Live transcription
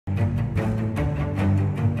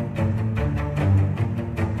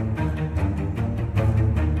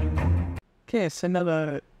Okay, so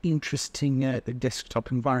another interesting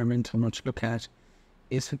desktop environment I want to look at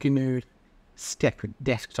is the GNUStep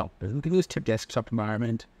Desktop. The GNUStep Desktop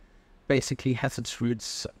environment basically has its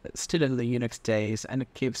roots still in the Unix days, and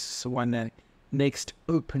it gives one a next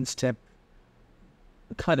Openstep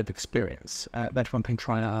kind of experience that one can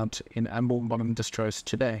try out in more modern distros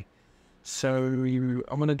today. So I'm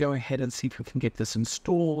going to go ahead and see if we can get this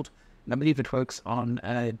installed. And I believe it works on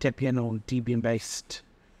Debian or Debian-based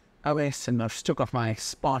OS, and I've still got my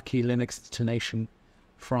Sparky Linux installation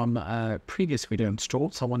from previous video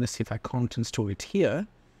installed, so I want to see if I can't install it here.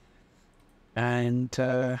 And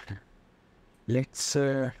let's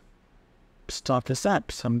start this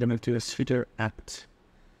up. So I'm going to do a sudo apt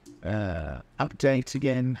update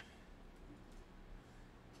again.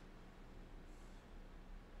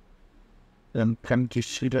 Then come to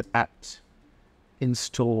sudo apt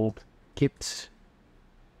install git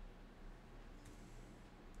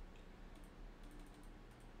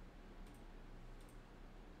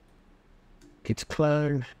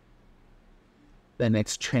clone. Then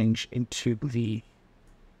let's change into the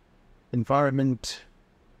environment,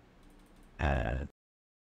 and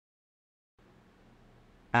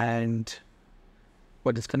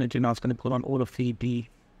what it's going to do now is going to put on all of the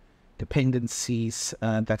dependencies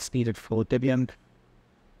that's needed for Debian.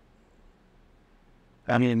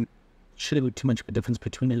 I mean, shouldn't be too much of a difference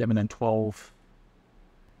between 11 and 12.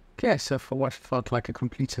 Okay, so for what felt like a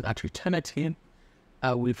completed at eternity,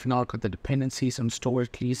 we've now got the dependencies and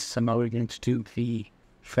storage keys, so now we're going to do the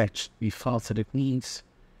fetch the files that it needs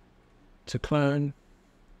to clone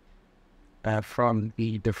from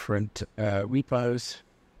the different repos.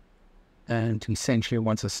 And essentially,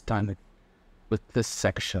 once it's done with this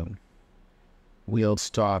section, we'll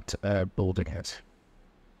start building it.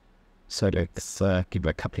 So let's give it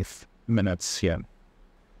a couple of minutes here.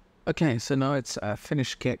 Okay, so now it's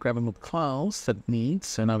finished grabbing all the files that it needs.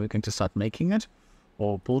 So now we're going to start making it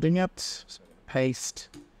or building it. So paste,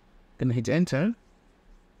 gonna hit enter.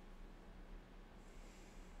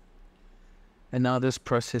 And now this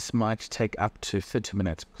process might take up to 30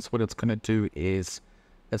 minutes, because what it's going to do is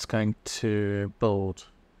it's going to build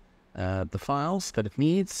the files that it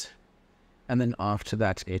needs, and then after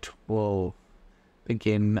that it will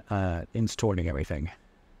begin installing everything.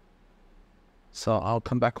 So I'll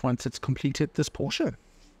come back once it's completed this portion.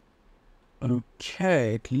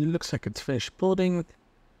 Okay, it looks like it's finished building,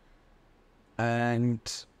 and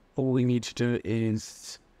all we need to do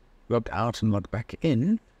is log out and log back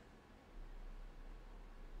in.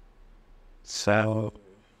 So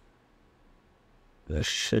this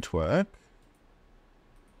should work.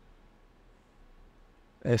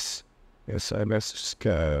 Yes, so let's just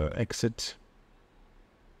go exit,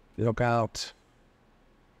 log out.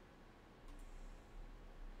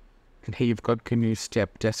 And here you've got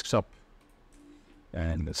GNUStep Desktop,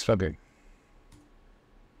 and it's logging.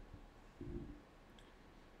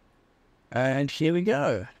 And here we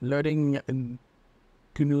go, loading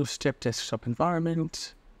GNUStep Desktop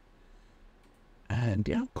environment. And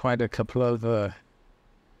yeah, quite a couple of, there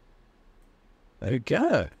we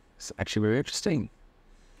go. It's actually very interesting.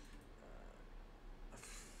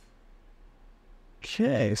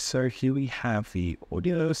 Okay, so here we have the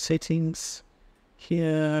audio settings.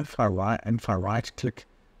 Here, if I right click,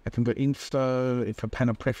 I can go info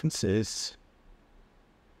panel preferences.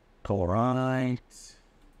 All right.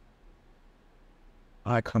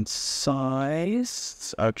 Icon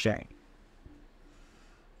size. Okay.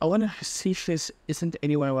 I want to see if there isn't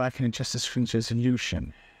any way where I can adjust the screen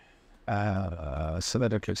resolution so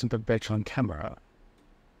that it looks a bit better on camera.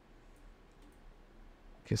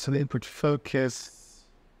 Okay, so the input focus,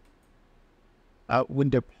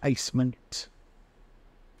 window placement,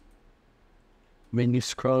 menu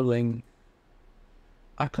scrolling,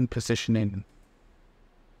 icon positioning,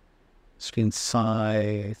 screen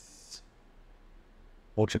size,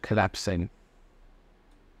 auto collapsing,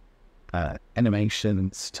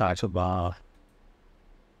 animations, title bar,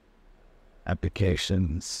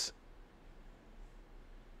 applications,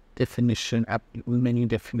 definition, menu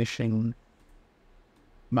definition,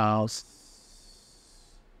 mouse,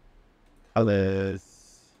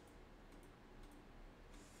 colors,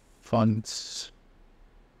 fonts,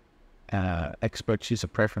 expert user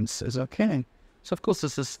preferences. Okay, so of course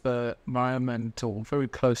this is the environment, or very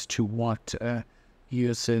close to what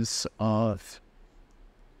users of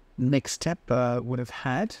GNUStep would have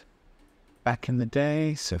had back in the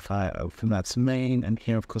day. So if I open that's main, and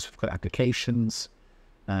here of course we've got applications,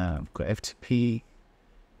 we've got FTP,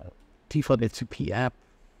 default FTP app,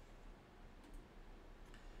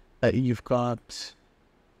 you've got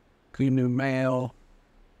GNU Mail.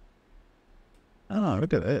 Oh,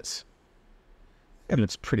 look at this. It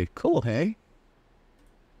looks pretty cool, hey?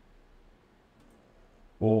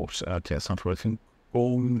 Oh, okay, it's not working.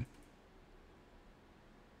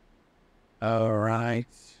 Alright.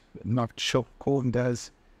 Not sure what Gordon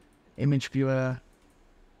does. Image viewer.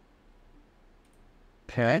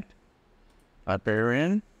 Okay.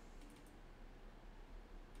 Librarian.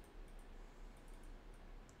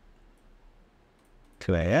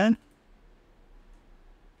 Clear.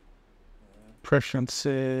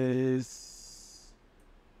 Preferences.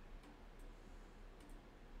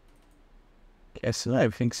 Okay, so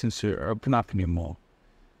everything seems to open up anymore.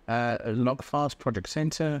 Log files, project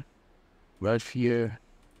center, road view,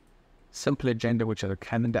 simple agenda, which is a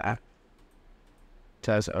calendar app,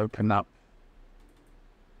 does open up.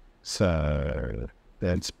 So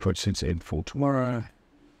let's put it in for tomorrow.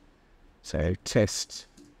 So test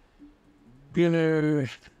GNU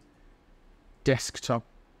desktop.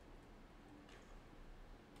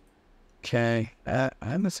 Okay,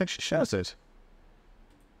 and this actually shows it.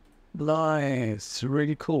 Nice,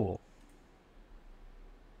 really cool.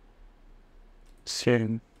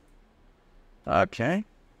 So, okay.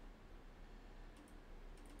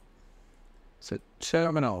 So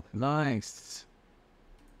terminal, nice.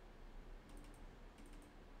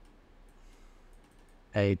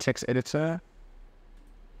 A text editor.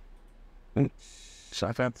 So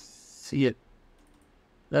I can't see it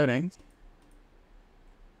loading.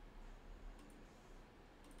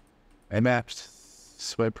 A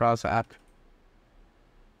maps, web browser app.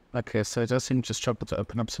 Okay, so it does seem to struggle to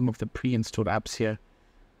open up some of the pre-installed apps here.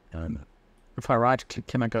 If I right click,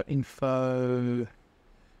 can I go info,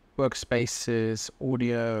 workspaces,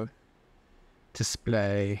 audio,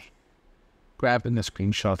 display, grab in the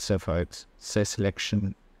screenshot, so far it's say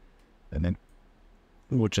selection, and then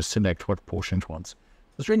we'll just select what portion it wants.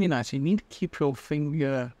 It's really nice. You need to keep your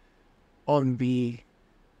finger on the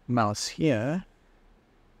mouse here,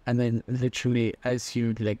 and then literally as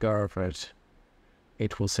you let go of it,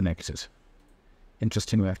 it will select it.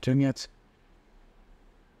 Interesting way of doing it.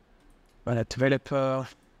 Developer,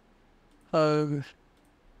 home,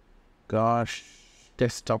 gosh,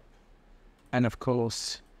 desktop, and of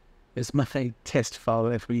course, there's my test file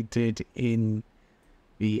that we did in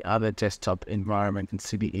the other desktop environment in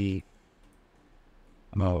CDE.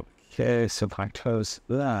 Okay, so if I close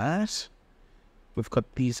that, we've got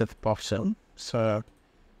these at the bottom. So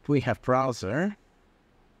we have browser.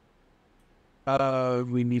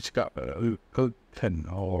 We need to go open.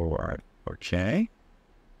 Or okay.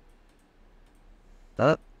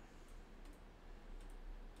 That.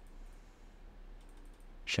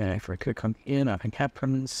 Okay, if I click on here, nothing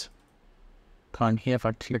happens. Can here, if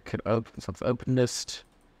I click it opens up the open list.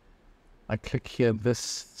 I click here,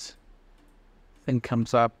 this thing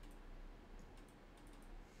comes up.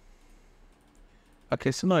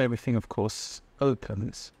 Okay, so not everything, of course,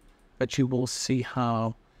 opens, but you will see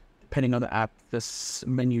how, depending on the app, this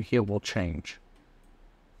menu here will change.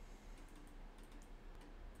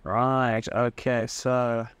 Right, okay,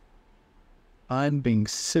 so I'm being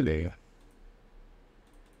silly.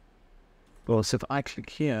 Well, so if I click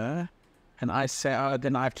here, and I say,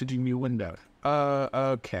 then I have to do new window.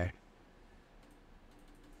 Okay.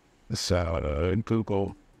 So,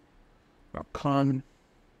 Google.com.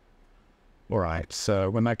 Alright, so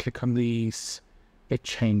when I click on these, it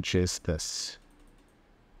changes this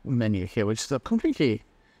menu here, which is a completely,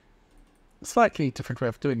 slightly different way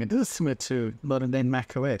of doing it. This is similar to modern day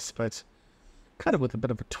Mac OS, but kind of with a bit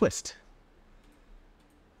of a twist.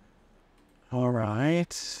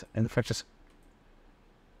 Alright, and if I just,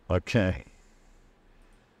 okay.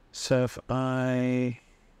 So if I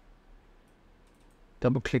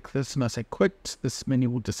double click this and I say quit, this menu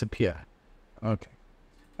will disappear. Okay.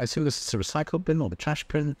 I assume this is a recycle bin or the trash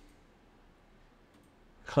bin.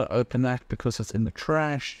 Can't open that because it's in the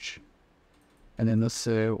trash. And then this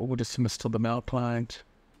will dismiss to the mail client.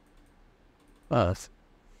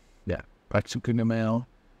 Yeah, back to Google Mail.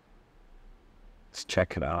 Let's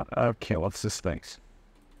check it out. Okay, what's this thing?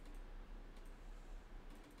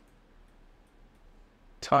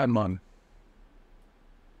 Time on.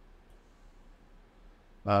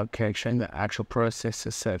 Okay, showing the actual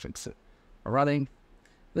processor settings are running.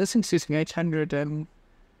 This thing's using 817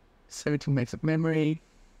 megs of memory.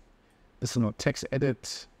 This is not text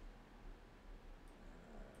edit.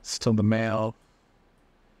 Still the mail.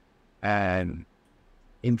 And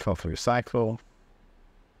info for recycle.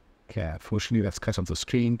 Okay, unfortunately that's cut off the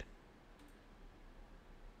screen.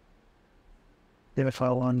 Then if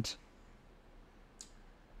I want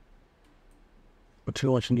to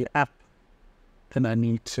launch a new app, then I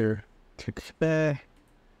need to click there,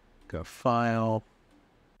 go File,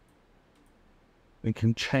 We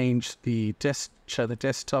can change the show the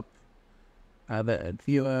desktop, the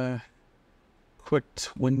viewer, quit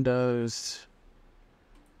Windows,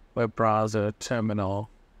 web browser, terminal,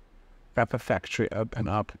 wrapper factory, open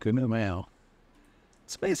up, GNU Mail.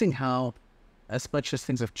 It's amazing how, as much as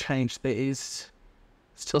things have changed, there is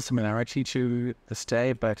still similarity to this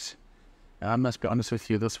day, but I must be honest with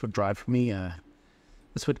you, this would drive me,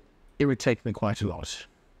 this would irritate me quite a lot.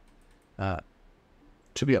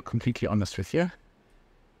 To be completely honest with you.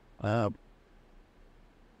 But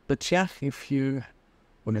yeah, if you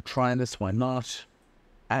want to try this, why not?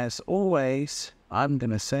 As always, I'm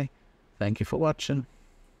going to say thank you for watching.